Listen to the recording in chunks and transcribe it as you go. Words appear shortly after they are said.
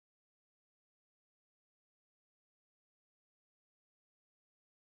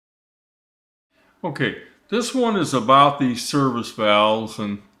Okay, this one is about these service valves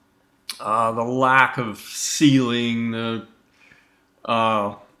and the lack of sealing, the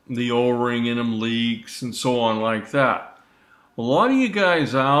O-ring in them leaks and so on like that. A lot of you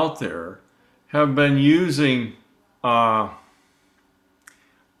guys out there have been using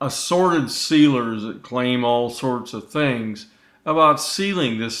assorted sealers that claim all sorts of things about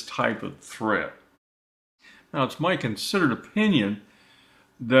sealing this type of thread. Now, it's my considered opinion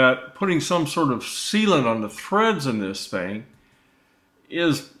that putting some sort of sealant on the threads in this thing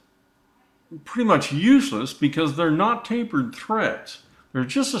is pretty much useless because they're not tapered threads. They're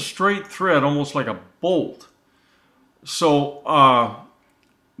just a straight thread, almost like a bolt. So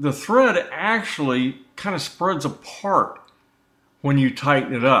the thread actually kind of spreads apart when you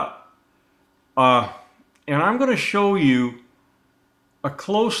tighten it up. And I'm going to show you a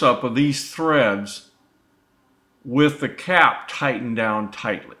close-up of these threads with the cap tightened down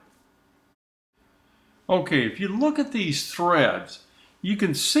tightly. Okay, if you look at these threads, you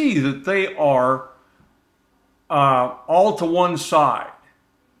can see that they are all to one side.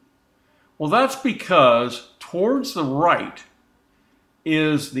 Well, that's because towards the right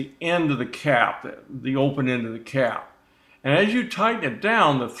is the end of the cap, the open end of the cap. And as you tighten it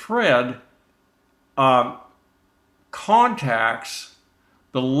down, the thread contacts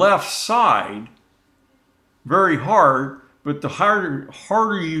the left side very hard, but the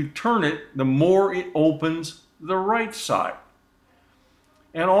harder you turn it, the more it opens the right side.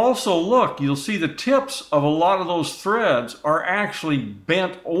 And also look, you'll see the tips of a lot of those threads are actually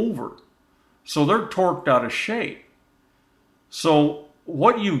bent over. So they're torqued out of shape. So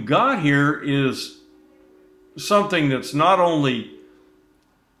what you've got here is something that's not only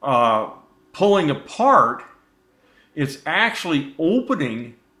pulling apart, it's actually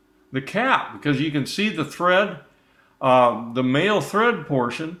opening the cap, because you can see the thread, the male thread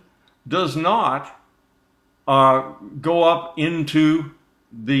portion does not go up into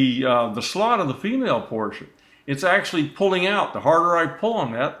the slot of the female portion. It's actually pulling out. The harder I pull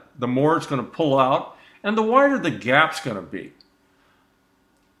on that, the more it's going to pull out, and the wider the gap's going to be.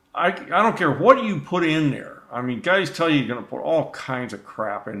 I don't care what you put in there. I mean, guys tell you you're going to put all kinds of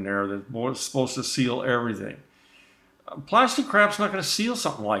crap in there that's supposed to seal everything. Plastic crap's not going to seal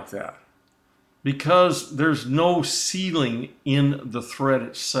something like that because there's no sealing in the thread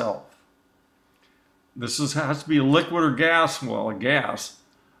itself. This has to be a liquid or gas, well, a gas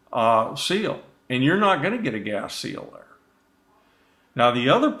seal, and you're not going to get a gas seal there. Now, the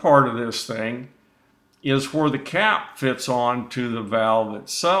other part of this thing is where the cap fits on to the valve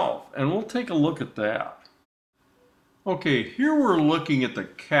itself, and we'll take a look at that. Okay, here we're looking at the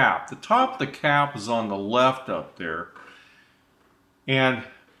cap. The top of the cap is on the left up there, and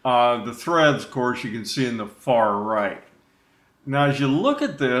the threads, of course, you can see in the far right. Now, as you look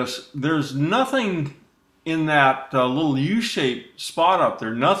at this, there's nothing in that little U-shaped spot up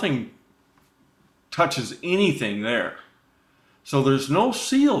there. Nothing touches anything there. So there's no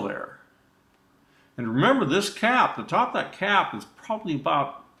seal there. And remember, this cap, the top of that cap is probably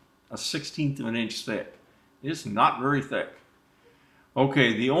about 1/16 of an inch thick. It's not very thick.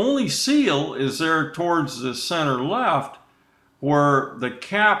 Okay, the only seal is there towards the center left, where the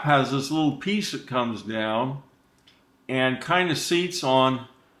cap has this little piece that comes down and kind of seats on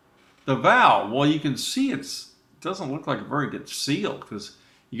the valve. Well, you can see it doesn't look like a very good seal, because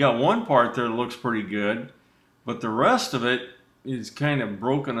you got one part there that looks pretty good, but the rest of it is kind of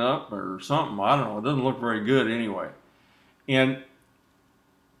broken up or something. I don't know. It doesn't look very good anyway. And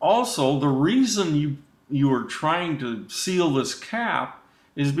also, the reason you are trying to seal this cap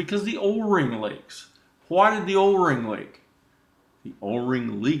is because the O-ring leaks. Why did the O-ring leak? The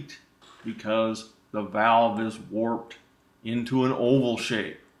O-ring leaked because the valve is warped into an oval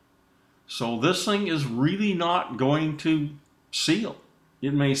shape. So this thing is really not going to seal.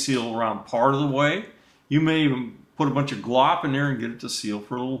 It may seal around part of the way. You may even put a bunch of glop in there and get it to seal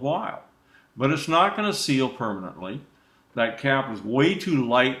for a little while. But it's not going to seal permanently. That cap is way too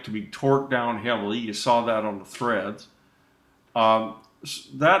light to be torqued down heavily. You saw that on the threads.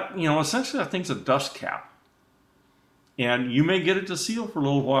 Essentially that thing's a dust cap. And you may get it to seal for a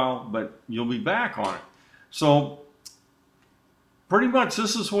little while, but you'll be back on it. So pretty much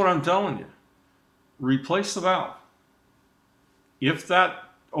this is what I'm telling you. Replace the valve. If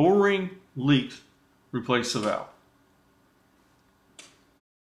that O-ring leaks, replace the valve.